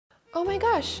Oh my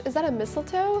gosh, is that a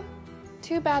mistletoe?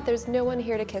 Too bad there's no one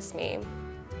here to kiss me.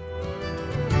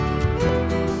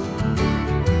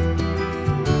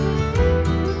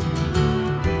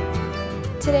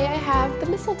 Today I have the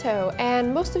mistletoe,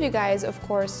 and most of you guys, of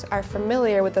course, are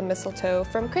familiar with the mistletoe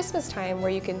from Christmas time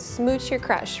where you can smooch your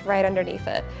crush right underneath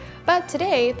it. But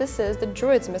today, this is the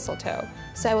Druid's mistletoe,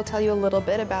 so I will tell you a little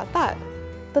bit about that.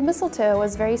 The mistletoe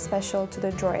was very special to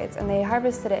the Druids, and they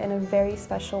harvested it in a very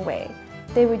special way.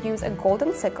 They would use a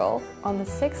golden sickle on the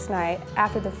 6th night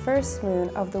after the first moon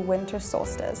of the winter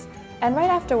solstice. And right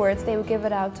afterwards, they would give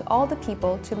it out to all the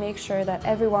people to make sure that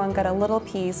everyone got a little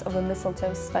piece of the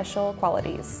mistletoe's special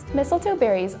qualities. Mistletoe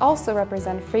berries also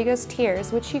represent Frigga's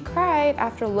tears, which she cried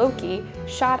after Loki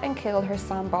shot and killed her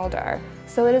son Baldr.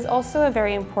 So it is also a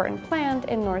very important plant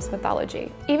in Norse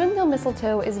mythology. Even though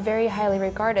mistletoe is very highly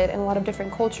regarded in a lot of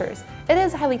different cultures, it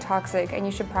is highly toxic and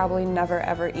you should probably never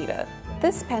ever eat it.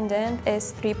 This pendant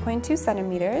is 3.2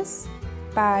 centimeters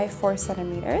by 4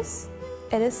 centimeters.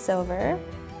 It is silver,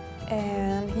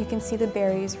 and you can see the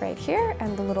berries right here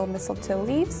and the little mistletoe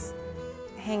leaves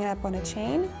hanging up on a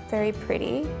chain. Very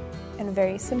pretty and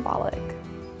very symbolic.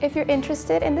 If you're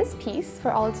interested in this piece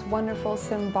for all its wonderful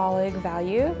symbolic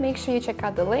value, make sure you check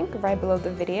out the link right below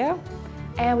the video.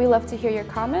 And we love to hear your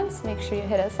comments. Make sure you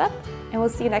hit us up, and we'll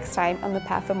see you next time on The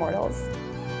Path of Mortals.